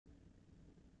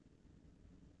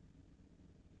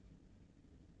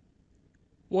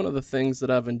One of the things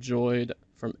that I've enjoyed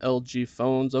from LG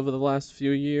phones over the last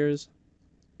few years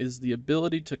is the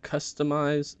ability to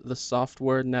customize the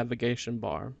software navigation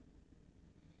bar.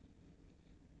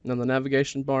 Now the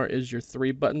navigation bar is your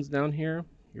three buttons down here,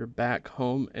 your back,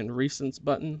 home, and recents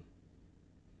button.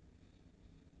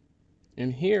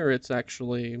 And here it's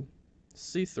actually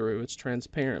see-through, it's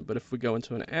transparent, but if we go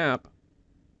into an app,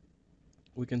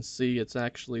 we can see it's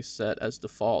actually set as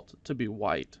default to be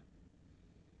white.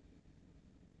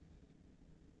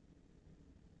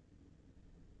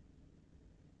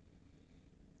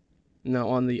 Now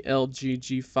on the LG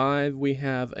G5, we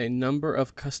have a number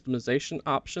of customization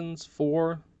options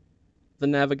for the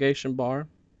navigation bar.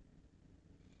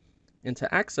 And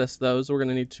to access those, we're going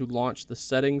to need to launch the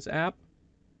Settings app,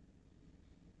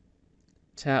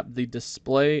 tap the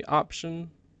Display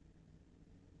option,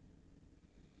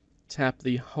 tap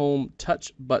the Home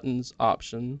Touch Buttons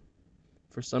option.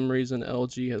 For some reason,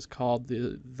 LG has called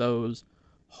those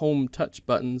Home Touch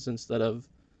Buttons instead of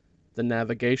the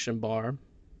navigation bar.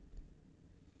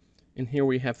 And here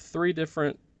we have three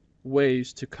different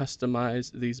ways to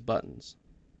customize these buttons.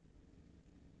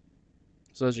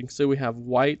 So as you can see, we have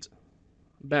white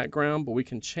background, but we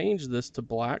can change this to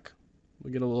black.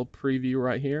 We get a little preview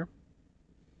right here.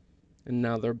 And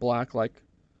now they're black like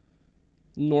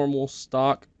normal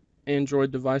stock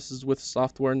Android devices with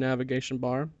software navigation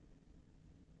bar.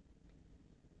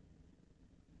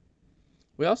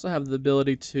 We also have the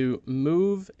ability to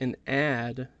move and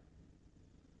add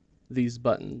these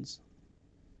buttons.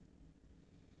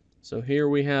 So here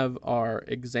we have our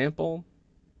example.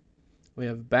 We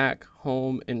have back,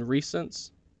 home, and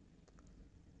recents.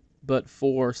 But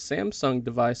for Samsung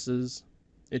devices,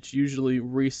 it's usually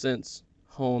recents,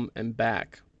 home, and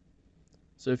back.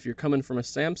 So if you're coming from a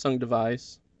Samsung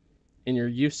device and you're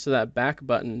used to that back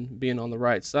button being on the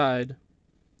right side,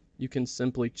 you can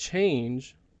simply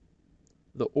change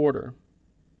the order.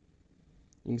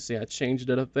 You can see I changed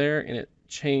it up there and it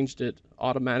changed it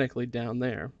automatically down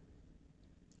there.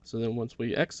 So then once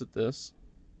we exit this,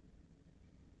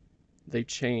 they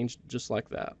changed just like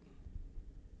that.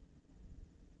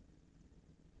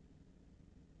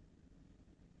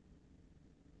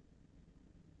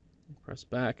 Press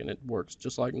back and it works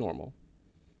just like normal.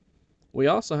 We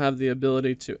also have the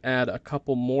ability to add a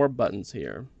couple more buttons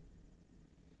here.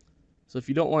 So if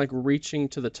you don't like reaching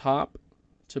to the top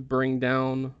to bring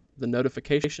down the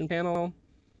notification panel,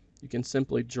 you can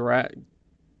simply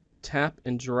tap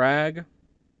and drag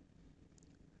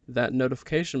that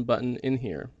notification button in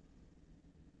here.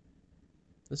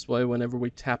 This way, whenever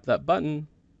we tap that button,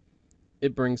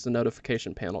 it brings the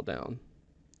notification panel down.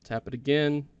 Tap it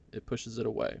again, it pushes it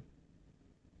away.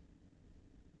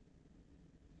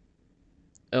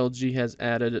 LG has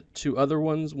added two other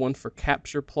ones, one for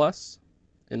Capture Plus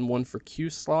and one for Q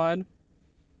Slide.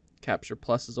 Capture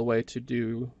Plus is a way to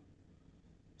do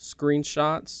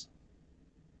screenshots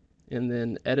and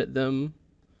then edit them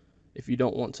if you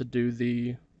don't want to do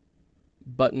the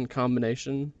button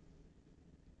combination.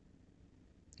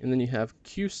 And then you have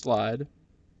Q Slide,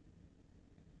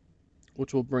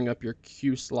 which will bring up your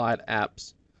Q Slide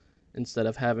apps instead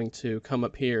of having to come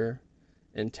up here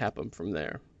and tap them from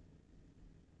there.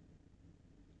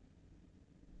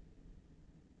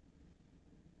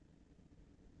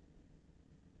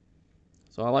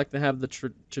 So I like to have the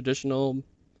traditional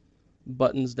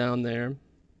buttons down there,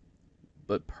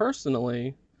 but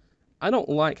personally, I don't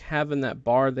like having that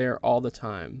bar there all the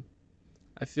time.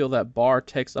 I feel that bar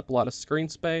takes up a lot of screen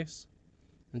space,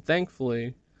 and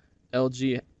thankfully,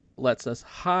 LG lets us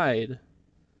hide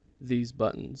these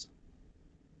buttons.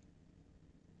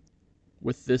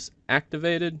 With this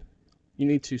activated, you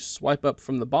need to swipe up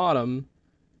from the bottom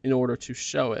in order to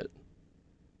show it,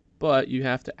 but you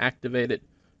have to activate it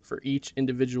for each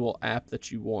individual app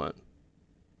that you want.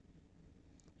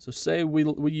 So say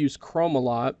we use Chrome a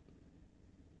lot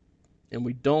and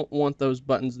we don't want those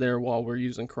buttons there while we're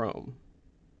using Chrome.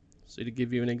 So to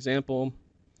give you an example,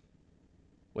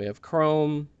 we have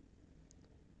Chrome,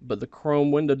 but the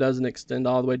Chrome window doesn't extend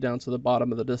all the way down to the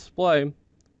bottom of the display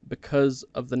because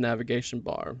of the navigation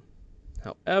bar.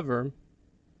 However,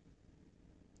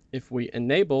 if we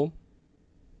enable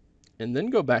and then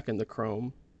go back into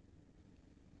Chrome,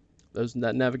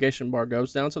 that navigation bar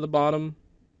goes down to the bottom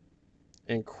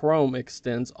and Chrome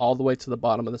extends all the way to the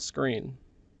bottom of the screen.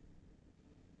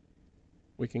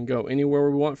 We can go anywhere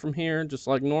we want from here, just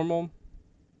like normal.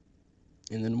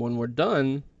 And then when we're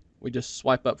done, we just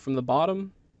swipe up from the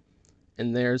bottom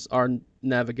and there's our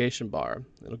navigation bar.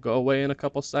 It'll go away in a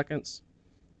couple seconds.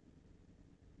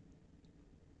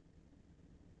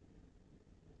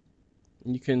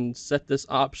 You can set this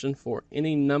option for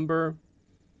any number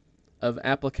of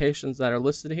applications that are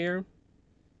listed here,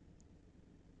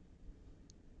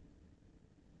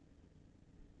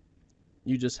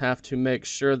 you just have to make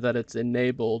sure that it's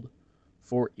enabled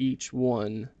for each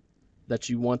one that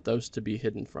you want those to be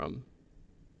hidden from.